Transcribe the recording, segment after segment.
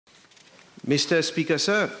Mr. Speaker,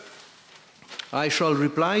 sir, I shall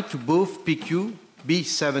reply to both PQ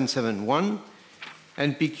B771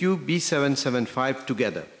 and PQ B775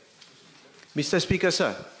 together. Mr. Speaker,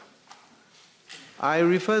 sir, I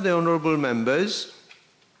refer the honourable members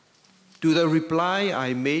to the reply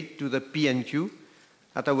I made to the PNQ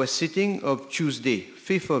at our sitting of Tuesday,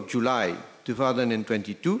 5th of July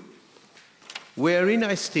 2022, wherein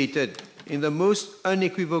I stated in the most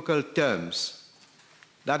unequivocal terms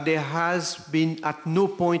that there has been at no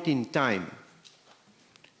point in time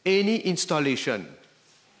any installation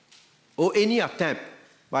or any attempt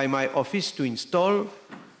by my office to install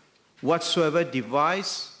whatsoever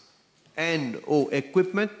device and or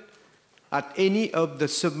equipment at any of the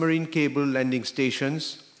submarine cable landing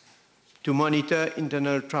stations to monitor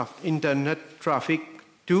internet traffic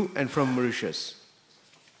to and from Mauritius.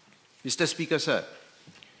 Mr. Speaker, sir,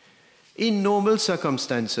 in normal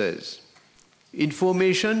circumstances,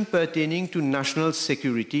 information pertaining to national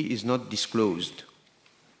security is not disclosed.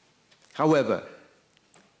 However,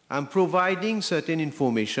 I'm providing certain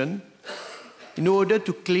information in order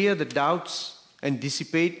to clear the doubts and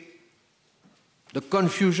dissipate the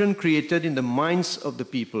confusion created in the minds of the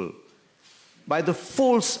people by the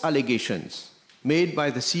false allegations made by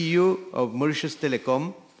the CEO of Mauritius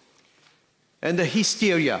Telecom and the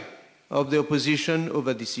hysteria of the opposition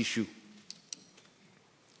over this issue.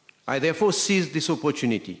 I therefore seize this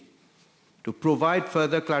opportunity to provide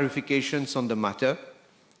further clarifications on the matter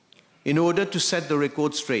in order to set the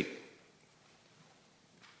record straight.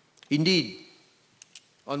 Indeed,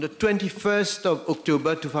 on the 21st of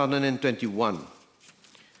October 2021,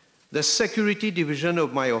 the Security Division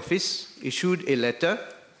of my office issued a letter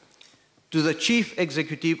to the Chief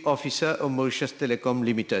Executive Officer of Mauritius Telecom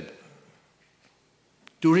Limited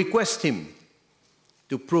to request him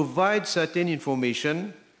to provide certain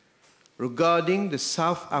information regarding the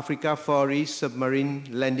South Africa Far East Submarine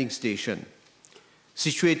Landing Station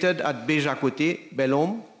situated at Bejakote,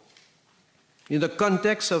 Belom, in the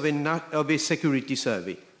context of a security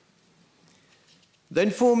survey. The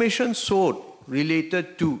information sought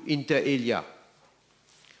related to inter alia,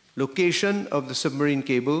 location of the submarine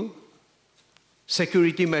cable,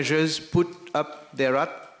 security measures put up thereat,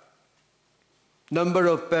 number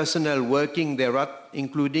of personnel working thereat,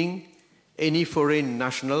 including any foreign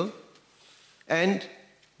national, and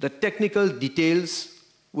the technical details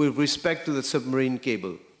with respect to the submarine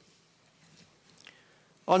cable.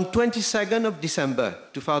 On 22nd of December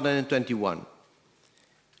 2021,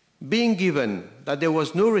 being given that there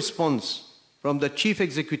was no response from the Chief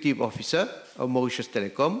Executive Officer of Mauritius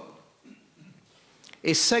Telecom,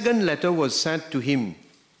 a second letter was sent to him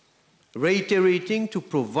reiterating to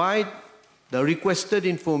provide the requested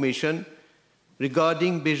information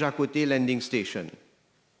regarding Bejakote landing station.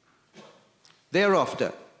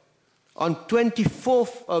 Thereafter, on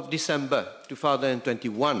 24th of December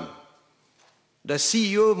 2021, the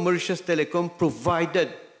CEO of Mauritius Telecom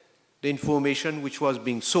provided the information which was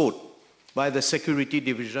being sought by the Security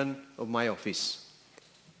Division of my office.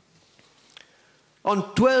 On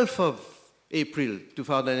 12th of April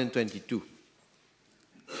 2022,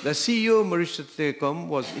 the CEO of Mauritius Telecom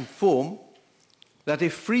was informed that a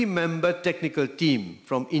three-member technical team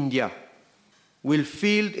from India will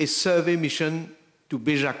field a survey mission to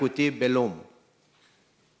Bejakote, Belom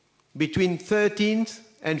between 13th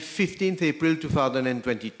and 15th April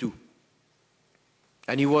 2022.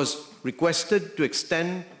 And he was requested to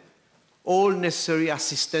extend all necessary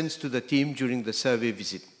assistance to the team during the survey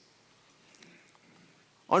visit.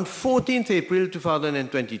 On 14th April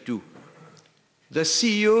 2022, the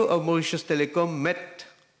CEO of Mauritius Telecom met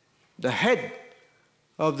the head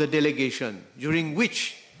of the delegation, during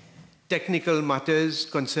which technical matters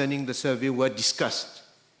concerning the survey were discussed.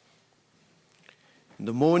 In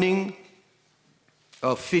the morning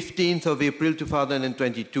of 15th of April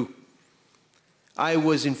 2022, I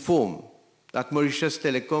was informed that Mauritius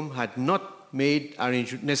Telecom had not made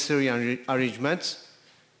necessary arrangements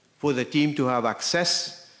for the team to have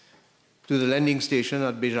access to the landing station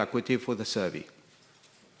at Bejakote for the survey.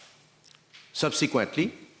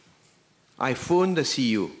 Subsequently, I phoned the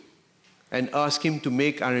CEO and asked him to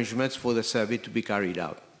make arrangements for the survey to be carried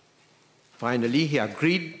out. Finally, he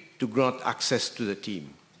agreed to grant access to the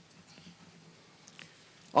team.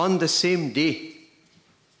 On the same day,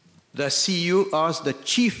 the CEO asked the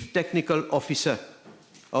Chief Technical Officer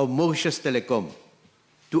of Mauritius Telecom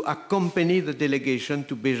to accompany the delegation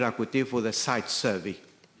to Bejakote for the site survey.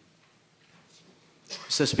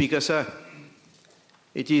 Mr. Speaker, sir,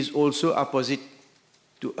 it is also apposite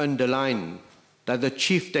to underline that the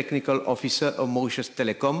Chief Technical Officer of Mauritius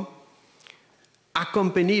Telecom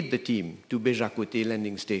accompanied the team to Bejakote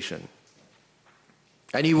landing station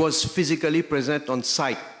and he was physically present on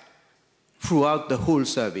site throughout the whole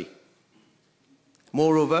survey.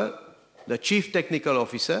 Moreover, the Chief Technical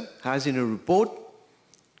Officer has in a report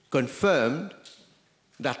confirmed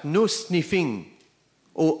that no sniffing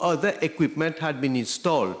or other equipment had been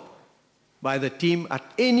installed by the team at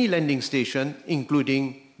any landing station,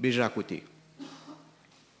 including Bejakote.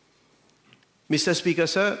 Mr. Speaker,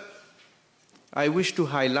 sir, I wish to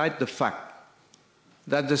highlight the fact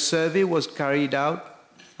that the survey was carried out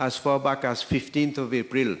as far back as 15th of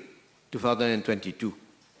April 2022.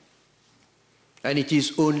 And it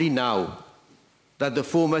is only now that the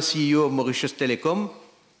former CEO of Mauritius Telecom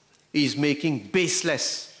is making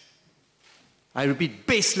baseless, I repeat,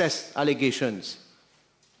 baseless allegations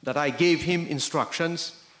that I gave him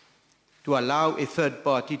instructions to allow a third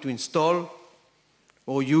party to install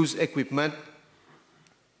or use equipment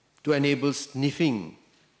to enable sniffing,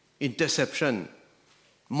 interception,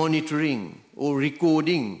 monitoring, or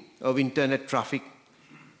recording of internet traffic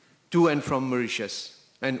to and from Mauritius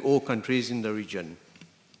and all countries in the region.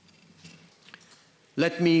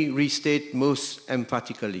 Let me restate most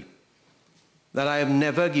emphatically that I have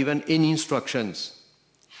never given any instructions,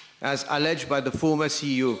 as alleged by the former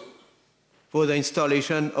CEO, for the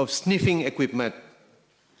installation of sniffing equipment.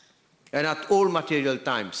 And at all material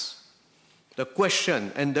times, the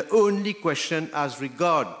question, and the only question as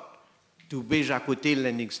regard to Bejakote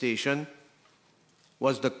landing station,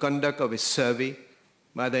 was the conduct of a survey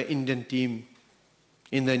by the Indian team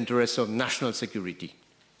in the interest of national security.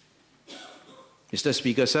 Mr.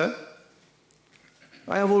 Speaker, sir,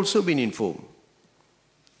 I have also been informed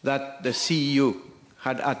that the CEO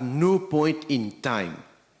had at no point in time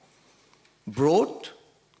brought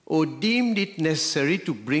or deemed it necessary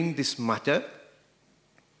to bring this matter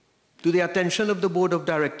to the attention of the Board of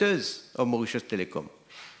Directors of Mauritius Telecom,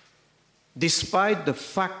 despite the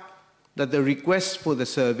fact that the request for the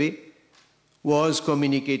survey was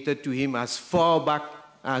communicated to him as far back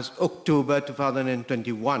as October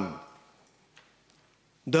 2021.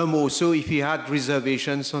 The more so if he had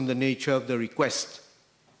reservations on the nature of the request.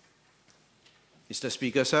 Mr.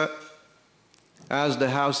 Speaker, sir, as the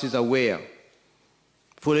House is aware,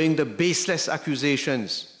 following the baseless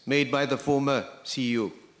accusations made by the former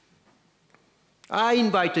CEO, I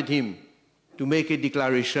invited him to make a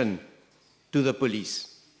declaration to the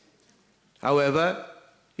police. However,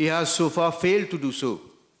 he has so far failed to do so.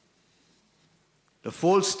 The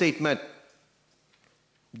false statement,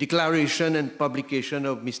 declaration and publication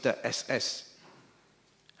of Mr. SS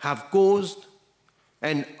have caused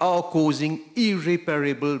and are causing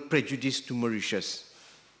irreparable prejudice to Mauritius,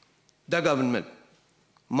 the government,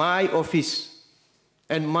 my office,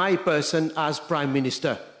 and my person as Prime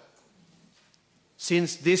Minister,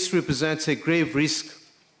 since this represents a grave risk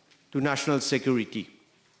to national security.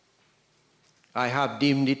 I have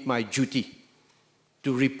deemed it my duty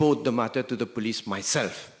to report the matter to the police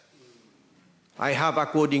myself. I have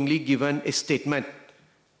accordingly given a statement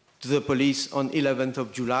to the police on 11th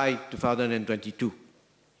of July 2022.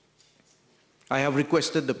 I have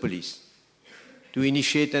requested the police to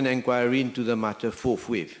initiate an inquiry into the matter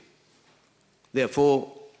forthwith.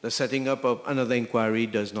 Therefore, the setting up of another inquiry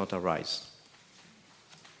does not arise.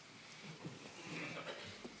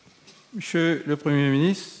 Monsieur le Premier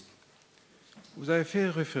ministre, vous avez fait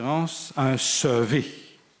référence à un survey,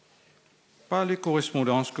 pas les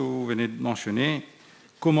correspondances que vous venez de mentionner,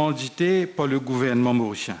 commanditées par le gouvernement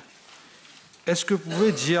mauricien. Est-ce que vous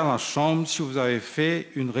pouvez dire à la Chambre si vous avez fait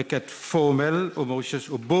une requête formelle au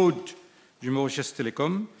board du Mauritius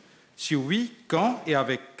Telecom? Si oui, quand et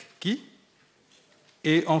avec qui?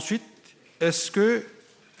 Et ensuite, est-ce que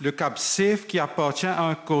le câble SAFE qui appartient à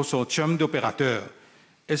un consortium d'opérateurs,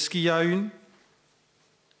 est-ce qu'il y a une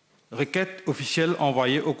requête officielle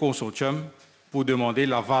envoyée au consortium pour demander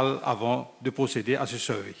l'aval avant de procéder à ce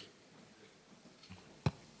survey?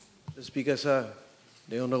 Mr. Speaker, sir,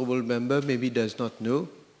 the honourable member maybe does not know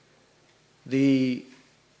the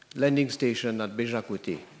landing station at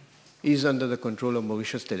Bejakote is under the control of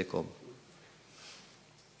Mauritius Telecom.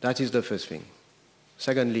 That is the first thing.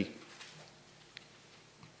 Secondly,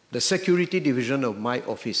 the security division of my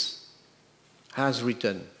office has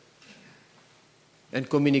written and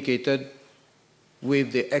communicated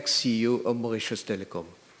with the ex-CEO of Mauritius Telecom,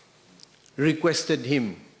 requested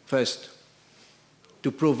him first to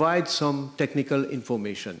provide some technical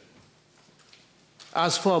information.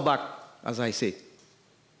 As far back, as I say,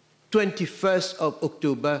 21st of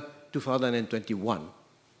October 2021,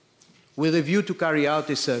 with a view to carry out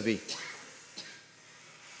a survey.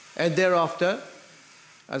 And thereafter,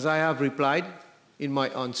 as I have replied in my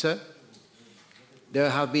answer, there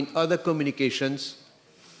have been other communications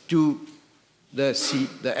to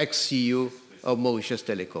the ex-CEO of Mauritius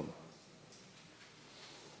Telecom.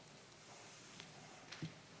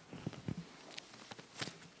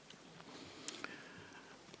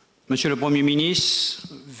 Monsieur le Premier ministre,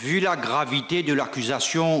 vu la gravité de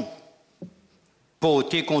l'accusation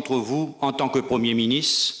portée contre vous en tant que Premier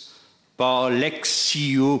ministre par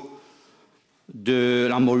l'ex-CEO de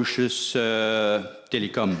la Mauritius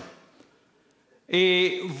Telecom,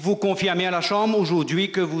 et vous confirmez à la Chambre aujourd'hui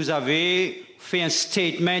que vous avez fait un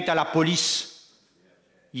statement à la police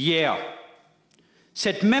hier.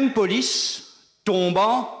 Cette même police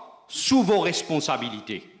tombant sous vos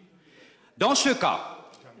responsabilités. Dans ce cas,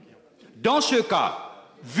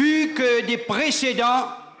 vu que des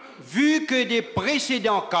précédents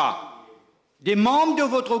cas, des membres de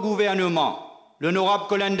votre gouvernement, l'honorable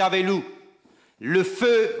Colin Davelou, le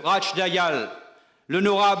feu Raj Dayal,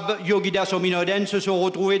 l'honorable Yogida Sominoden se sont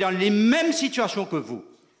retrouvés dans les mêmes situations que vous,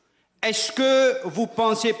 est-ce que vous ne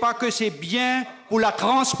pensez pas que c'est bien pour la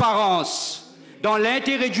transparence, dans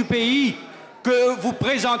l'intérêt du pays, que vous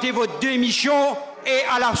présentez votre démission et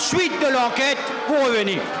à la suite de l'enquête, vous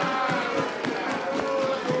revenez?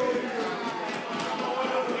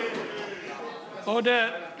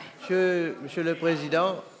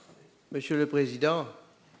 Monsieur le Président,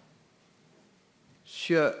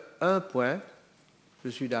 sur un point, je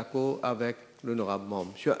suis d'accord avec l'honorable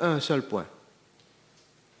membre, sur un seul point.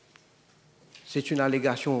 C'est une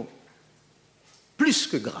allégation plus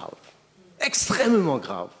que grave, extrêmement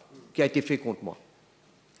grave, qui a été faite contre moi.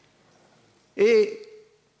 Et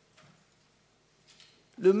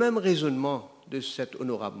le même raisonnement de cet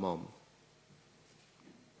honorable membre.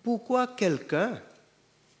 Pourquoi quelqu'un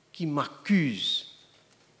qui m'accuse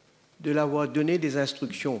de l'avoir donné des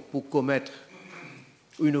instructions pour commettre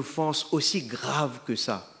une offense aussi grave que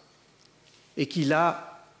ça, et qu'il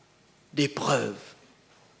a des preuves,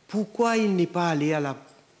 pourquoi il n'est pas allé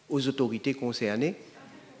aux autorités concernées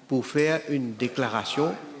pour faire une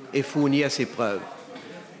déclaration et fournir ses preuves?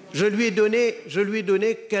 Je lui ai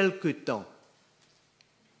donné quelques temps.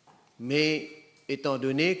 Mais étant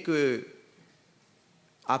donné que,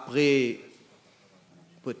 après,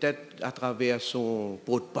 peut-être à travers son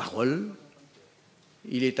porte-parole,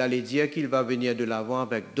 il est allé dire qu'il va venir de l'avant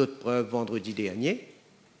avec d'autres preuves vendredi dernier.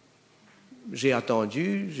 J'ai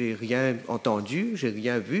attendu, j'ai rien entendu, j'ai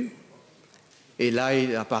rien vu. Et là,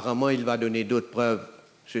 apparemment, il va donner d'autres preuves.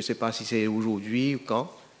 Je ne sais pas si c'est aujourd'hui ou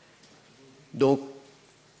quand. Donc,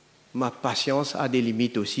 ma patience a des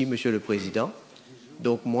limites aussi, Monsieur le Président.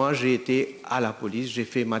 Donc, moi, j'ai été à la police, j'ai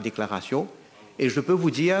fait ma déclaration. Et je peux vous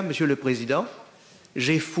dire, Monsieur le Président,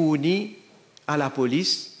 j'ai fourni à la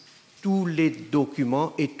police tous les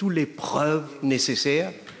documents et toutes les preuves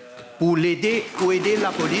nécessaires pour aider la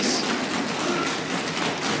police,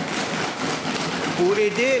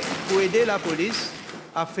 pour aider la police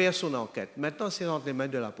à faire son enquête. Maintenant, c'est entre les mains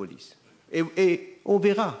de la police. Et on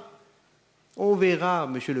verra. On verra,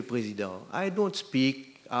 Monsieur le Président. I don't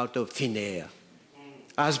speak out of thin air.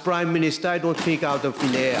 As Prime Minister, I don't speak out of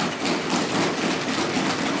thin air.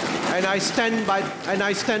 And I stand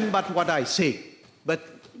by what I say. But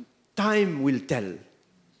time will tell.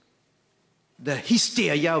 The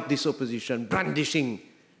hysteria of this opposition, brandishing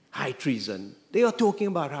high treason. They are talking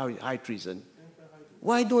about high treason.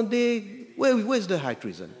 Why don't they? Where's the high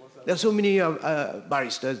treason? There are so many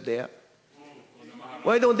barristers there.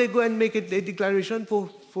 Why don't they go and make a declaration for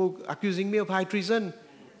accusing me of high treason?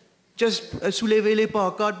 Just soulever les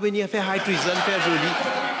pancartes, venir faire high treason, faire joli.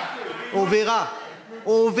 On verra.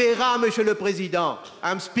 On verra, Monsieur le Président.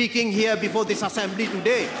 I'm speaking here before this assembly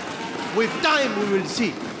today. With time, we will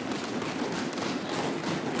see.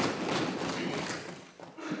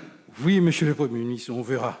 Oui, Monsieur le Premier ministre, on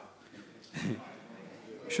verra.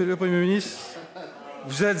 Monsieur le Premier ministre,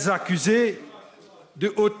 vous êtes accusé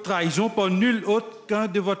de haute trahison par nul autre qu'un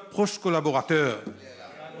de votre proche collaborateur.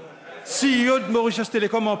 CEO de Mauritius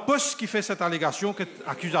Telecom en poste qui fait cette allégation,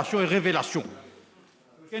 accusation et révélation.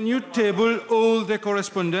 Can you table all the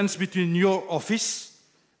correspondence between your office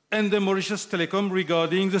and the Mauritius Telecom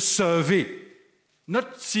regarding the survey?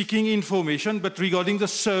 Not seeking information, but regarding the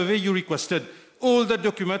survey you requested. All the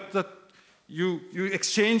documents that you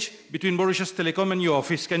exchanged between Mauritius Telecom and your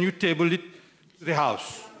office. Can you table it to the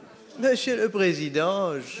House? Monsieur le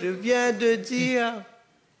Président, je viens de dire,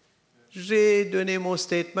 j'ai donné mon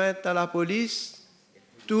statement à la police.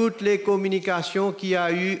 Toutes les communications qu'il y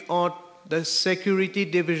a eu entre the security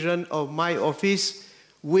division of my office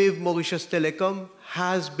with Mauritius Telecom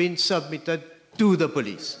has been submitted to the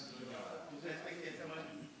police.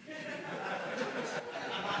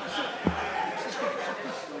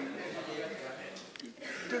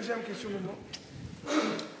 Deuxième question maintenant.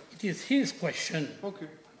 It is his question. Okay.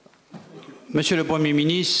 Monsieur le Premier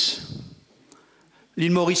ministre,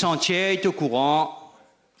 l'île Maurice entière est au courant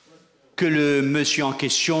que le monsieur en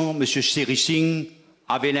question, monsieur Sherry Singh,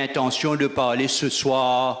 avait l'intention de parler ce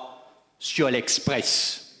soir sur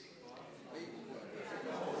l'Express.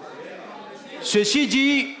 Ceci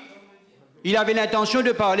dit, il avait l'intention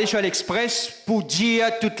de parler sur l'Express pour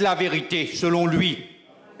dire toute la vérité, selon lui.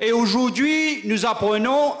 Et aujourd'hui, nous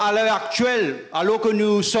apprenons à l'heure actuelle, alors que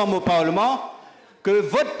nous sommes au Parlement, que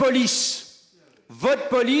votre police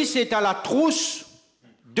est à la trousse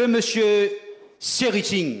de M. Sherry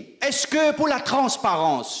Singh. Est-ce que, pour la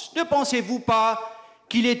transparence, ne pensez-vous pas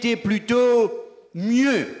qu'il était plutôt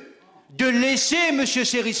mieux de laisser M.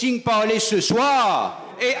 Sherry Singh parler ce soir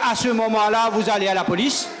et à ce moment-là, vous allez à la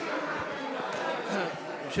police?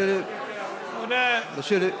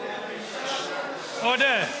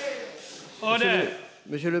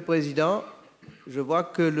 Monsieur le Président, je vois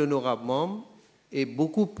que l'honorable membre est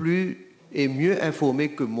beaucoup plus et mieux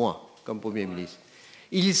informé que moi, comme Premier ministre.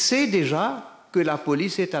 Il sait déjà que la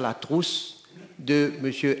police est à la trousse de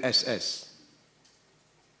M. SS.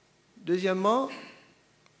 Deuxièmement,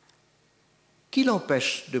 qui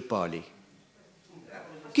l'empêche de parler?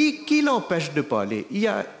 Qui l'empêche de parler? Il y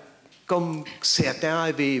a, comme certains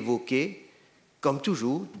avaient évoqué, comme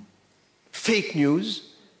toujours, fake news,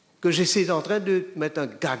 que j'essaie en train de mettre un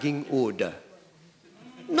gagging order.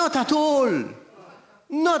 Not at all.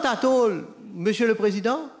 Not at all. Monsieur le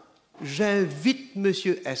Président, j'invite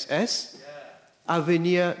Monsieur SS à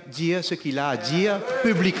venir dire ce qu'il a à dire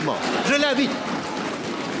publiquement. Je l'invite.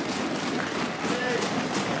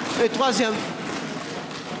 Et troisièmement,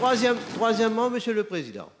 Monsieur le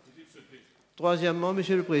Président. Troisièmement,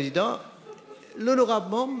 Monsieur le Président, l'honorable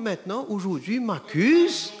membre, maintenant, aujourd'hui,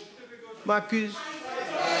 m'accuse.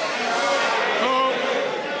 Oh,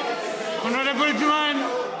 Honorable Juan,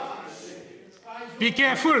 be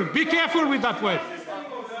careful with that word.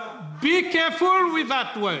 Be careful with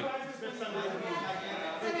that word.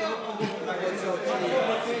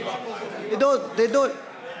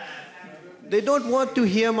 They don't want to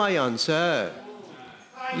hear my answer.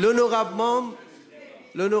 L'honorable membre,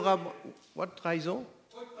 what trahison?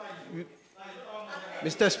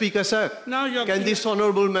 Mr. Speaker, sir, can this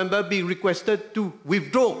honourable member be requested to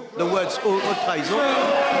withdraw the words haute trahison?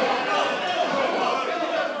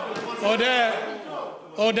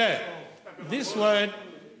 Order. This word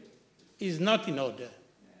is not in order.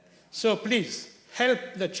 So please, help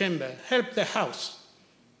the chamber, help the House.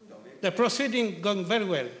 The proceeding going very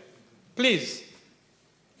well. Please,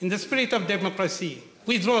 in the spirit of democracy,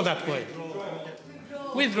 withdraw that word.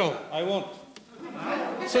 Withdraw. I won't.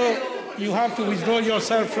 So you have to withdraw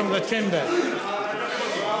yourself from the chamber.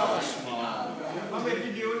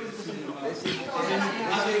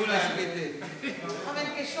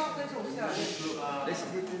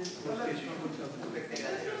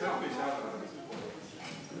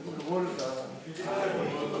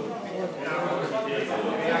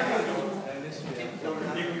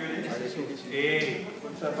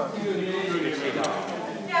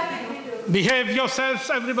 Behave yourselves,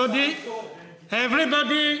 everybody.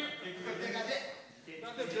 Everybody.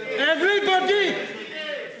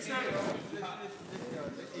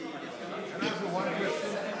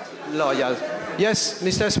 Loyal. Yes,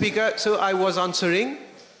 Mr. Speaker, so I was answering.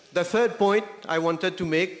 The third point I wanted to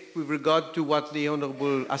make with regard to what the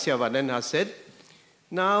Honourable Asiyavaden has said.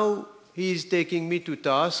 Now he is taking me to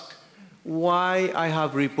task why I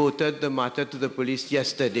have reported the matter to the police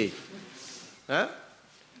yesterday. Huh?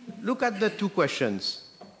 Look at the two questions.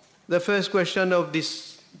 The first question of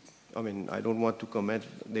this, I don't want to comment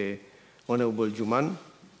the Honourable Juman,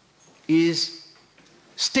 is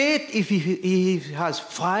state if he has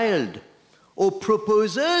filed or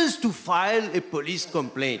proposes to file a police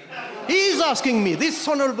complaint. He is asking me, this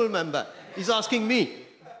honourable member is asking me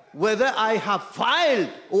whether I have filed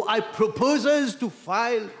or I proposes to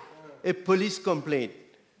file a police complaint.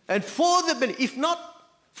 And if not,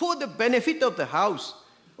 for the benefit of the House,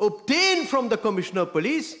 obtain from the Commissioner of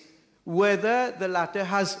Police whether the latter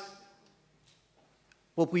has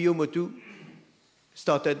proprio motu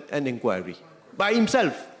started an inquiry by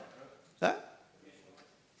himself. Huh?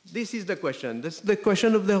 This is the question. This is the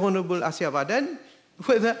question of the Honourable Asiyavaden,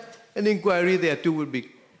 whether an inquiry thereto will be.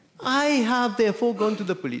 I have therefore gone to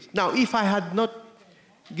the police. Now, if I had not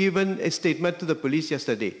given a statement to the police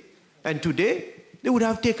yesterday and today, they would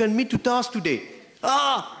have taken me to task today.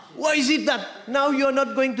 Why is it that now you're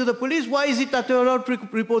not going to the police? Why is it that you're not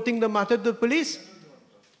reporting the matter to the police?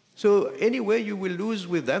 So anyway, you will lose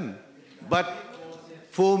with them. But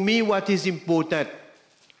for me, what is important,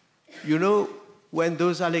 when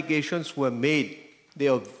those allegations were made,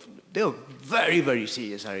 They are very, very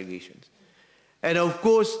serious allegations. And of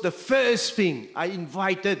course, the first thing, I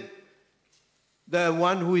invited the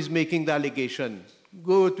one who is making the allegation,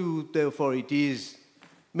 go to the authorities,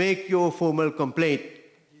 make your formal complaint.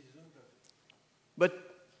 But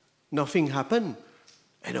nothing happened.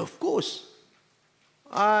 And of course,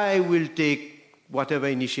 I will take whatever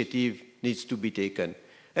initiative needs to be taken.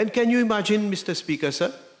 And can you imagine, Mr. Speaker,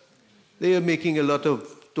 sir? They are making a lot of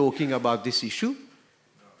talking about this issue.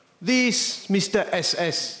 This Mr.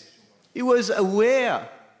 SS, he was aware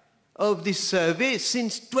of this survey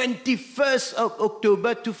since 21st of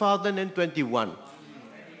October 2021.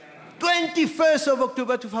 21st of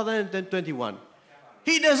October 2021.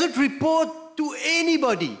 He doesn't report to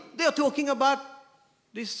anybody. They are talking about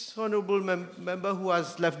this honorable member who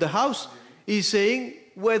has left the House. He's saying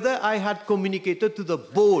whether I had communicated to the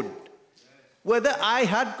board, whether I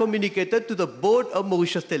had communicated to the board of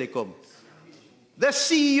Mauritius Telecom. The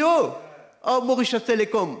CEO of Mauritius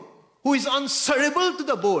Telecom, who is answerable to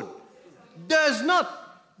the board, has not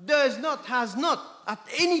at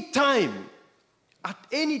any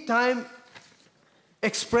time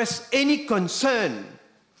expressed any concern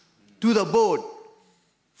to the board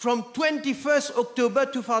from 21st October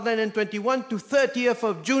 2021 to 30th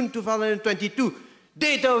of June 2022,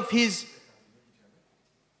 date of his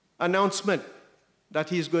announcement that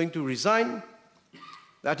he is going to resign.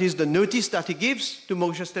 That is the notice that he gives to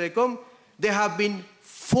Mauritius Telecom. There have been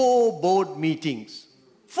 4 board meetings.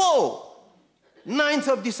 4! 9th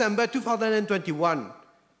of December 2021,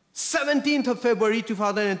 17th of February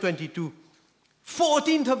 2022,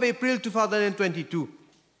 14th of April 2022,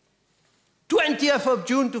 20th of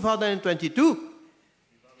June 2022.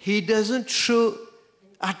 He doesn't show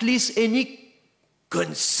at least any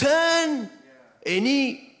concern,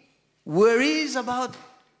 any worries about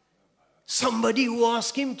somebody who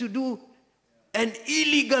asked him to do an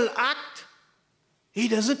illegal act. He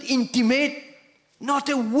doesn't intimate not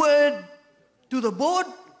a word to the board.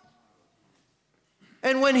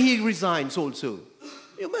 And when he resigns also,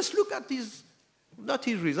 you must look at his, not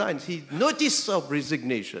he resigns, his notice of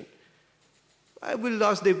resignation. I will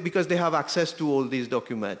ask them, because they have access to all these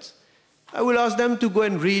documents, I will ask them to go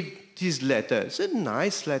and read his letter. It's a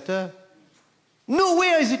nice letter.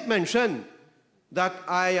 Nowhere is it mentioned that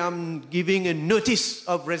I am giving a notice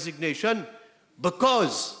of resignation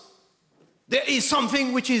because there is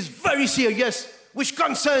something which is very serious, which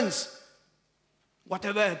concerns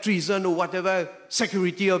whatever treason or whatever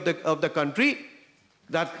security of the country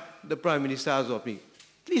that the Prime Minister has of me.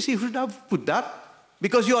 Please, you should have put that,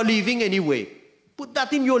 because you are leaving anyway. Put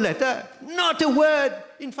that in your letter. Not a word.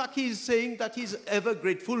 In fact, he is saying that he is ever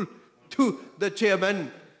grateful to the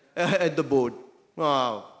chairman at the board.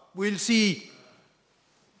 Wow. We'll see.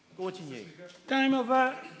 Continue. Time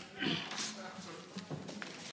over.